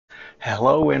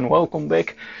Hello and welcome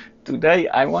back. Today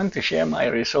I want to share my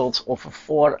results of a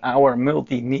 4-hour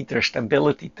multimeter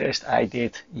stability test I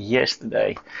did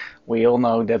yesterday. We all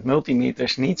know that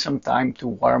multimeters need some time to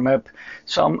warm up.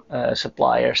 Some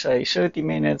suppliers say 30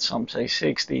 minutes, some say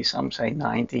 60, some say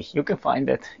 90. You can find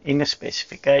that in the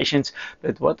specifications,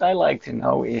 but what I like to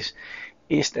know is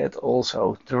that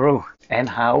also true? And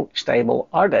how stable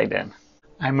are they then?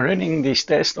 I'm running this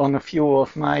test on a few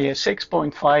of my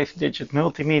 6.5 digit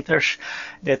multimeters.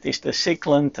 That is the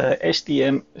Cyclant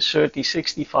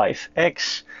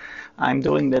SDM3065X. I'm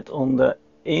doing that on the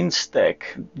Instek,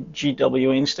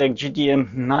 GW-Instek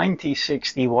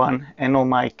GDM9061 and on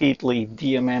my Keithley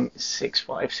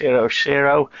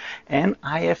DMM6500. And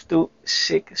I have two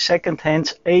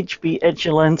second-hand HP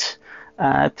Agilent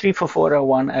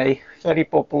 34401A, very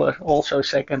popular, also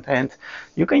second-hand.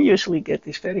 You can usually get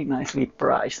this very nicely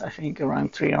priced, I think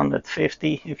around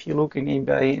 350 if you look in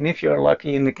eBay, and if you're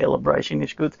lucky and the calibration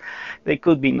is good, they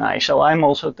could be nice. So I'm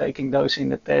also taking those in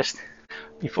the test.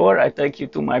 Before I take you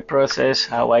to my process,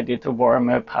 how I did the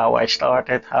warm-up, how I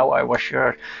started, how I was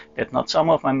sure that not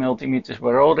some of my multimeters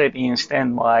were already in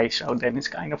standby, so then it's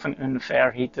kind of an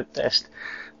unfair heated test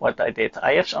what I did.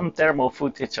 I have some thermal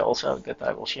footage also that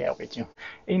I will share with you.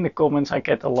 In the comments I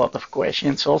get a lot of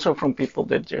questions, also from people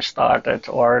that just started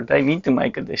or they need to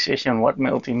make a decision what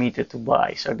multimeter to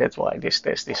buy. So that's why this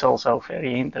test is also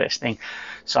very interesting.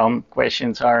 Some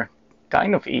questions are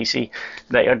kind of easy.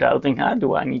 They are doubting,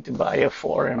 do I need to buy a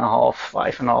 4.5,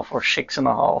 5.5 or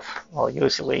 6.5? Well,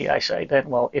 usually I say that,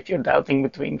 well, if you're doubting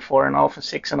between 4.5 and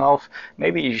 6.5,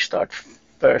 maybe you start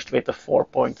first with a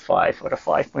 4.5 or a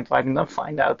 5.5 and then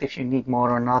find out if you need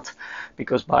more or not,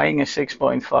 because buying a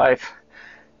 6.5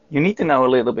 you need to know a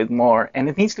little bit more, and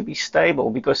it needs to be stable,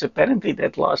 because apparently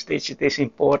that last digit is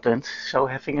important. So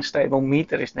having a stable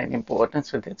meter is then important.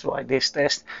 So that's why this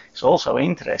test is also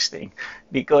interesting,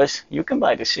 because you can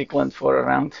buy the Cyclant for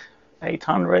around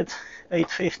 800,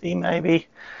 850 maybe.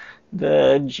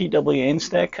 The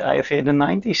GW-Instek, I have here the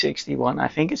 9061, I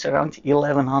think it's around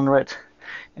 1100.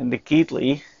 And the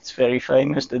Keithley, it's very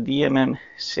famous, the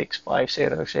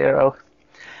DMM6500.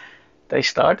 They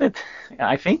started,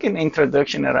 I think, in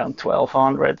introduction around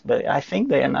 1200, but I think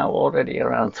they are now already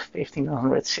around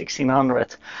 1500,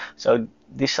 1600. So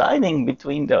deciding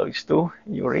between those two,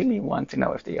 you really want to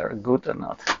know if they are good or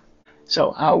not.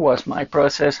 So how was my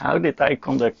process? How did I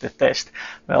conduct the test?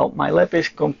 Well, my lab is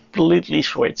completely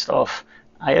switched off.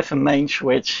 I have a main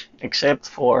switch except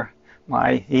for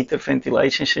my heater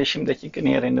ventilation system that you can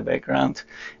hear in the background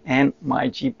and my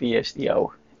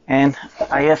GPSDO. And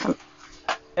I have an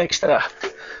extra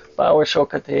power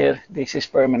socket here. This is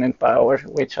permanent power,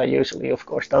 which I usually of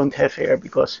course don't have here,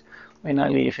 because when I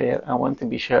leave here I want to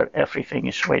be sure everything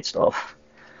is switched off.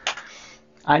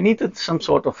 I needed some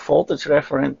sort of voltage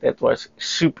reference that was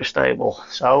super stable,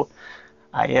 so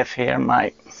I have here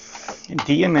my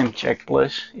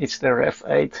DMMcheckPlus. It's the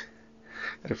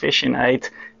Revision 8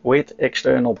 with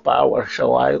external power,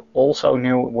 so I also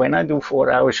knew when I do 4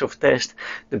 hours of test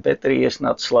the battery is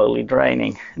not slowly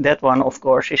draining. That one of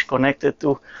course is connected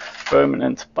to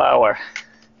permanent power.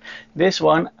 This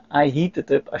one I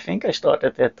heated up, I think I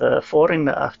started at 4 in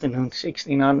the afternoon,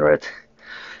 1600,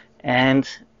 and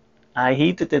I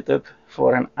heated it up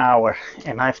for an hour,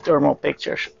 and I have thermal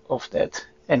pictures of that,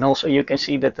 and also you can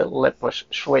see that the lab was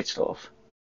switched off.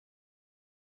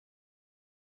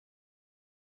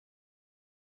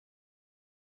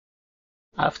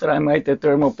 After I made the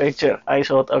thermal picture, I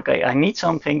thought, okay, I need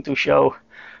something to show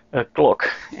a clock,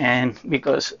 and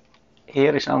because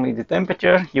here is only the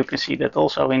temperature, you can see that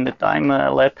also in the time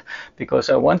lab, because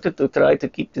I wanted to try to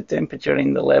keep the temperature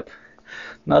in the lab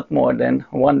not more than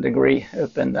 1 degree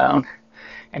up and down,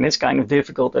 and it's kind of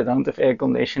difficult. I don't have air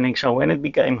conditioning, so when it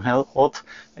became hot,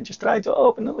 I just tried to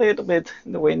open a little bit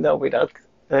the window without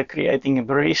creating a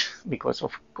breeze, because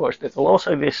of course that will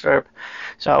also disturb.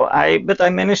 So but I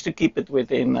managed to keep it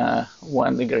within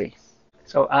 1 degree.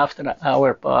 So after an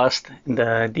hour passed,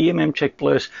 the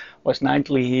DMMcheckPlus was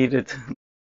nightly heated.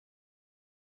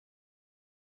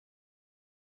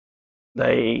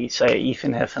 They say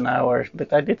even half an hour,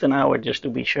 but I did an hour just to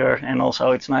be sure, and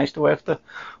also it's nice to have the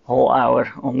whole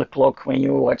hour on the clock when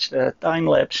you watch the time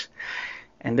lapse.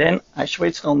 And then I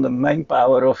switched on the main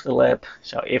power of the lab.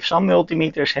 So if some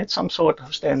multimeters had some sort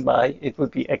of standby, it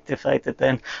would be activated.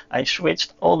 Then I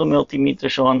switched all the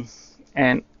multimeters on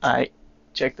and I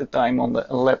checked the time on the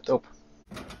laptop.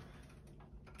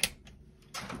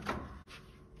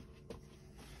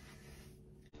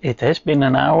 It has been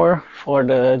an hour for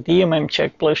the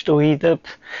DMMcheckPlus to heat up.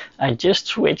 I just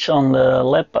switched on the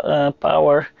lab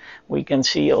power. We can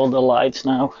see all the lights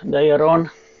now. They are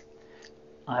on.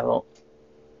 I will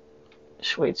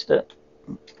switch the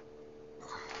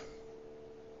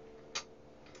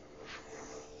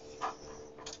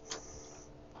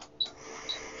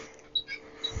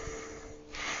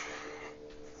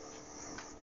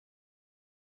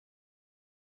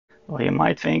Well, you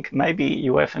might think maybe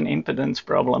you have an impedance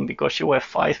problem because you have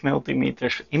 5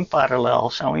 multimeters in parallel.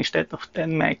 So instead of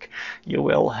 10 meg, you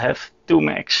will have 2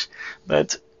 megs.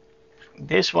 But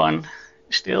this one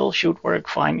still should work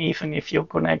fine even if you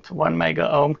connect 1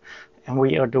 mega ohm and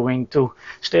we are doing 2.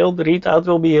 Still, the readout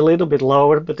will be a little bit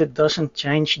lower, but it doesn't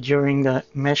change during the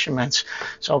measurements.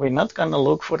 So we're not going to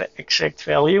look for the exact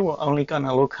value, we're only going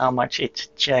to look how much it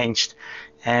changed.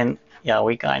 And yeah,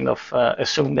 we kind of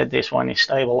assume that this one is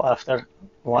stable after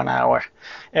 1 hour.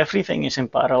 Everything is in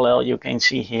parallel, you can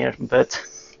see here, but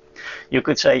you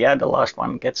could say, yeah, the last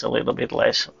one gets a little bit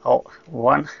less. Oh,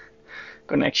 one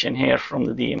connection here from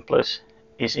the DM Plus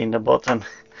is in the bottom,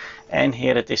 and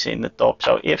here it is in the top.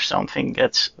 So if something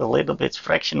gets a little bit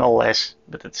fractional less,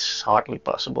 but it's hardly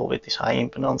possible with these high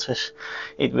impedances,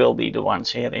 it will be the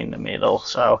ones here in the middle.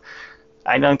 So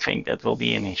I don't think that will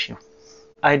be an issue.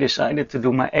 I decided to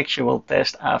do my actual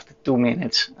test after 2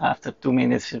 minutes. After 2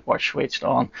 minutes it was switched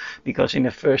on, because in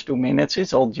the first 2 minutes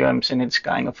it's all jumps and it's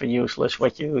kind of useless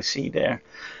what you see there.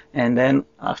 And then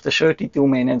after 32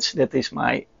 minutes, that is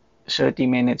my 30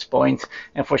 minutes point,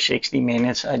 and for 60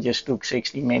 minutes I just took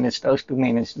 60 minutes. Those 2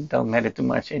 minutes don't matter too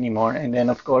much anymore. And then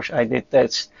of course I did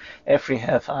that every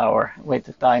half hour with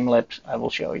the time lapse. I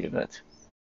will show you that.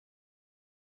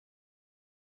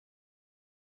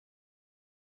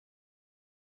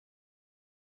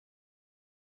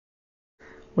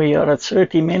 We are at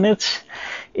 30 minutes.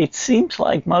 It seems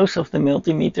like most of the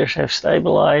multimeters have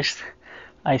stabilized.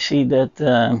 I see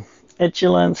that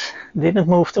Echelon didn't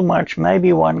move too much,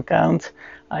 maybe one count.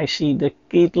 I see the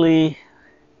Keatley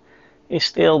is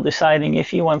still deciding if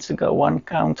he wants to go one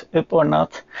count up or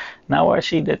not. Now I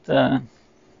see that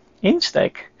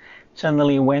Instek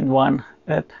suddenly went one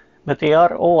up, but they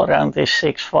are all around this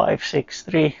 6.5,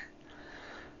 6.3.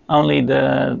 Only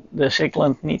the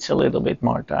Echelon needs a little bit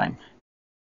more time.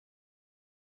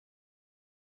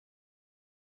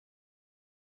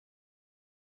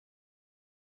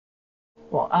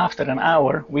 Well, after an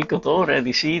hour, we could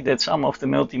already see that some of the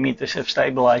multimeters have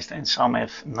stabilized and some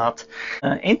have not.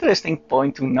 An interesting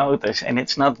point to notice, and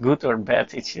it's not good or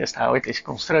bad, it's just how it is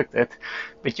constructed,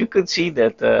 but you could see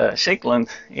that the Echelon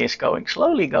is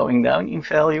slowly going down in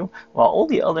value, while all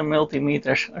the other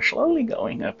multimeters are slowly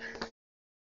going up.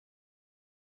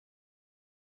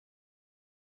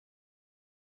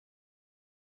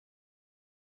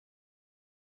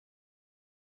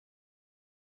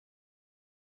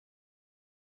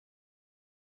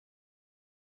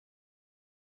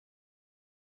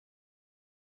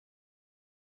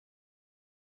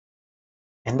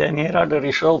 And then here are the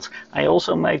results. I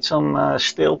also made some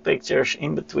still pictures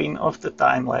in between of the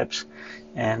time lapse.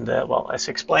 And well, as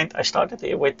explained, I started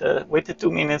here with the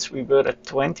 2 minutes. We were at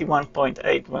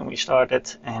 21.8 when we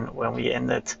started, and when we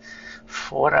ended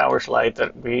 4 hours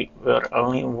later, we were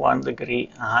only 1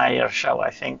 degree higher. So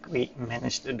I think we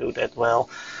managed to do that well.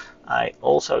 I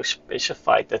also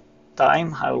specified the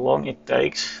time, how long it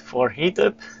takes for heat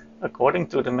up, according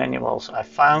to the manuals I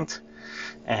found.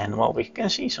 And well, we can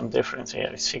see some difference here.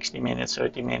 It's 60 minutes,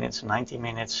 30 minutes, 90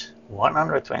 minutes,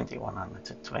 120,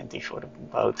 120 for the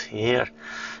boat here.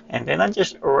 And then I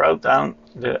just wrote down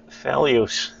the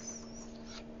values.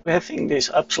 Having these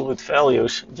absolute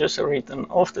values just written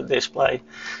off the display,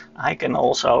 I can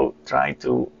also try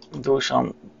to do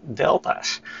some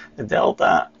deltas. The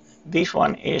delta, this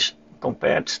one is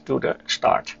compared to the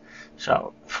start.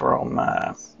 So from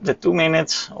the 2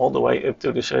 minutes all the way up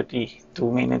to the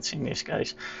 32 minutes in this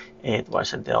case, it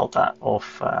was a delta of,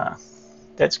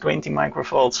 that's 20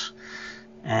 microvolts.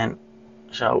 And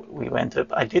so we went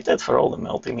up. I did that for all the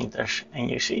multimeters,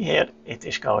 and you see here it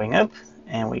is going up,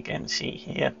 and we can see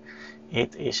here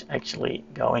it is actually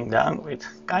going down with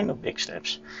kind of big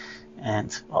steps.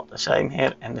 And well, the same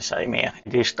here and the same here.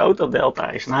 This total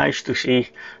delta is nice to see.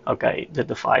 Okay, the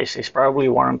device is probably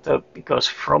warmed up, because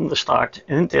from the start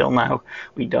until now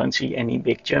we don't see any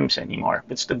big jumps anymore.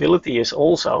 But stability is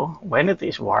also, when it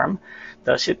is warm,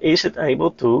 is it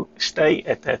able to stay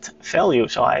at that value?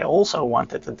 So I also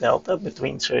wanted the delta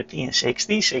between 30 and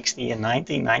 60, 60 and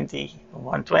 90, 90,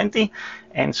 120,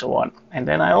 and so on. And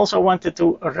then I also wanted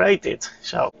to rate it.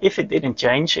 So if it didn't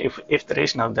change, if there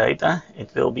is no data,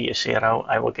 it will be a 0.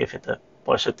 I will give it a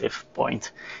positive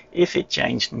point. If it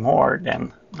changed more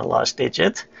than the last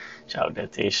digit, so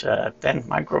that is 10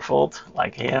 microvolt,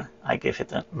 like here, I give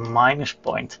it a minus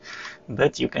point.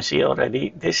 But you can see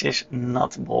already this is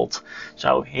not bold.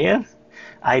 So here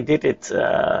I did it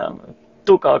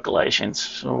two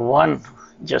calculations, one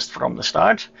just from the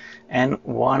start and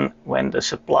one when the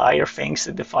supplier thinks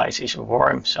the device is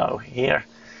warm. So here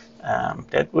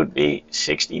that would be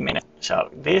 60 minutes. So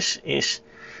this is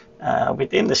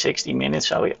within the 60 minutes,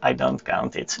 so I don't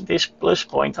count it. This plus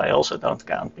point I also don't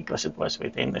count because it was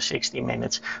within the 60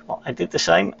 minutes. Well, I did the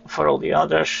same for all the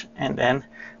others, and then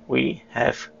we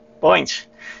have points.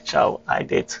 So I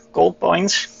did cold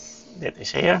points, that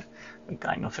is here. We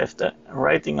kind of have the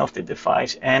rating of the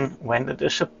device and when the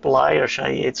supplier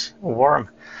say it's warm.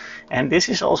 And this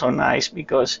is also nice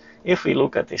because if we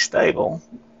look at this table,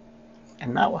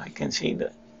 and now I can see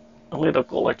a little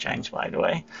color change, by the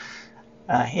way.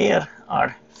 Here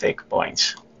are thick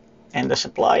points, and the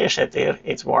supplier said here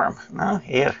it's warm. Now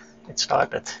here it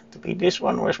started to be, this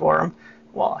one was warm.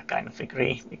 Well, I kind of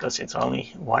agree because it's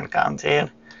only one count here,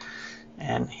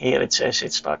 and here it says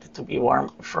it started to be warm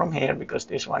from here because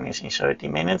this one is in 30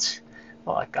 minutes.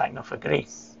 Well, I kind of agree.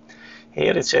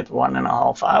 Here it said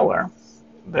 1.5 hours,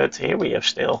 but here we have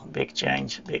still big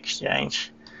change.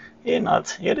 Here not,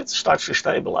 here it starts to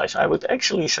stabilize. I would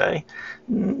actually say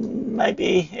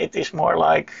maybe it is more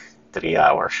like 3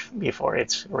 hours before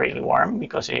it's really warm,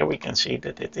 because here we can see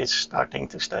that it is starting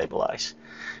to stabilize.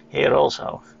 Here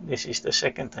also, this is the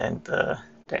second and the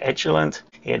Agilent.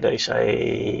 Here they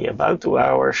say about 2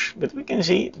 hours, but we can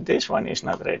see this one is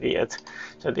not ready yet.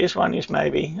 So this one is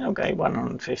maybe, okay,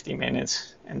 150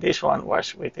 minutes, and this one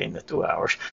was within the 2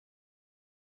 hours.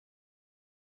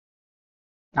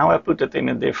 Now I put it in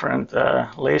a different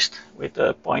list with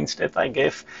the points that I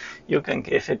give. You can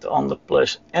give it on the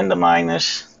plus and the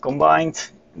minus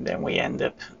combined. Then we end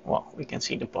up, well, we can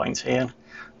see the points here.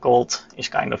 Cold is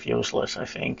kind of useless, I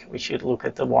think. We should look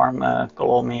at the warm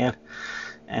column here.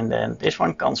 And then this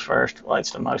one comes first. Well,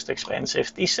 it's the most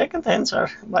expensive. These second hands are,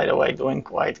 by the way, doing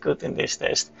quite good in this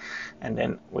test. And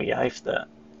then we have the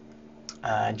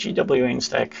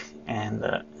GW-Instek and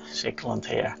the Cyclone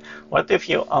here. What if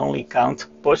you only count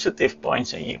positive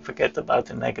points and you forget about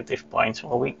the negative points?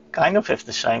 Well, we kind of have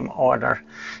the same order,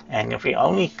 and if we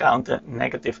only count the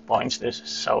negative points,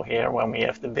 so here when we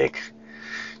have the big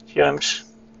jumps,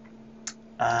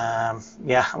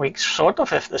 yeah, we sort of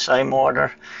have the same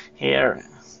order. Here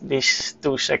these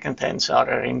two second hands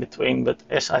are in between, but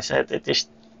as I said, it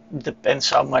depends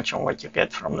so much on what you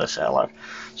get from the seller,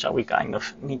 so we kind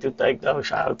of need to take those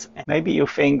out. And maybe you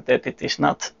think that it is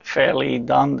not fairly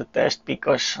done, the test,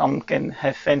 because some can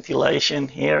have ventilation.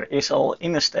 Here is all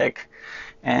in a stack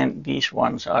and these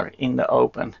ones are in the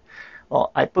open.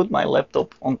 Well, I put my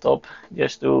laptop on top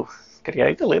just to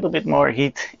create a little bit more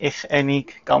heat if any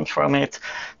comes from it.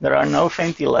 There are no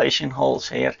ventilation holes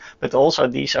here, but also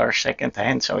these are second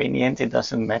hand, so in the end it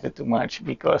doesn't matter too much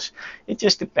because it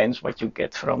just depends what you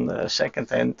get from the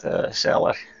second hand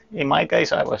seller. In my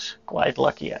case I was quite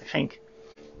lucky, I think.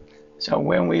 So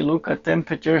when we look at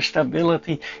temperature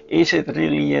stability, is it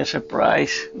really a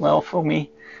surprise? Well, for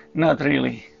me, not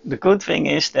really. The good thing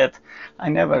is that I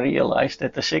never realized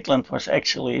that the Cyclone was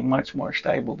actually much more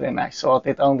stable than I thought.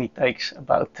 It only takes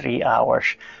about 3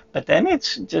 hours, but then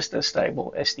it's just as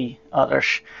stable as the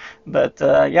others. But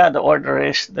yeah, the order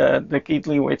is the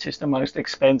Keithley, which is the most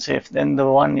expensive, then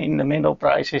the one in the middle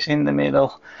price is in the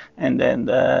middle, and then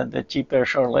the cheaper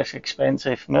or less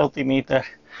expensive Multimeter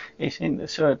is in the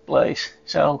third place.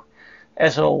 So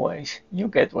as always, you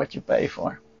get what you pay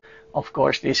for. Of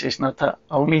course, this is not the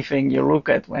only thing you look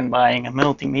at when buying a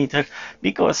multimeter,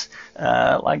 because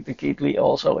like the Keithley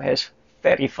also has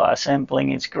very fast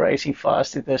sampling. It's crazy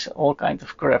fast. It has all kinds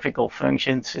of graphical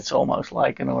functions. It's almost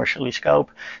like an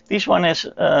oscilloscope. This one has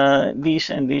these,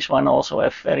 and this one also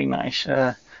have very nice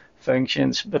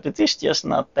functions, but it is just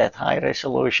not that high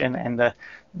resolution, and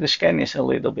the scan is a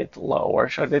little bit lower.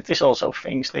 So that is also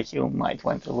things that you might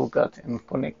want to look at, and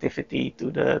connectivity to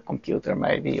the computer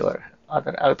maybe, or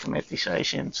other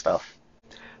automatization stuff.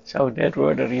 So that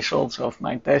were the results of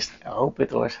my test. I hope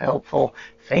it was helpful.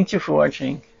 Thank you for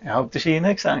watching. I hope to see you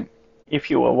next time. If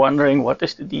you are wondering what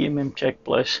is the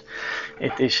DMMcheckPlus,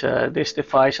 it is this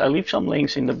device. I leave some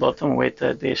links in the bottom with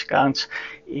discounts.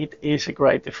 It is a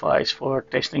great device for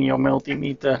testing your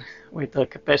multimeter with the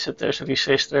capacitors,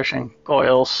 resistors and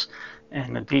coils,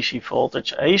 and a DC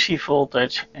voltage, AC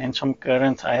voltage and some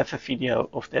current. I have a video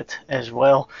of that as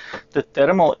well. The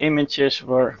thermal images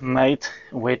were made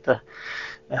with the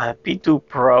P2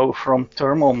 Pro from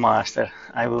Thermal Master.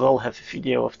 I will have a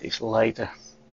video of this later.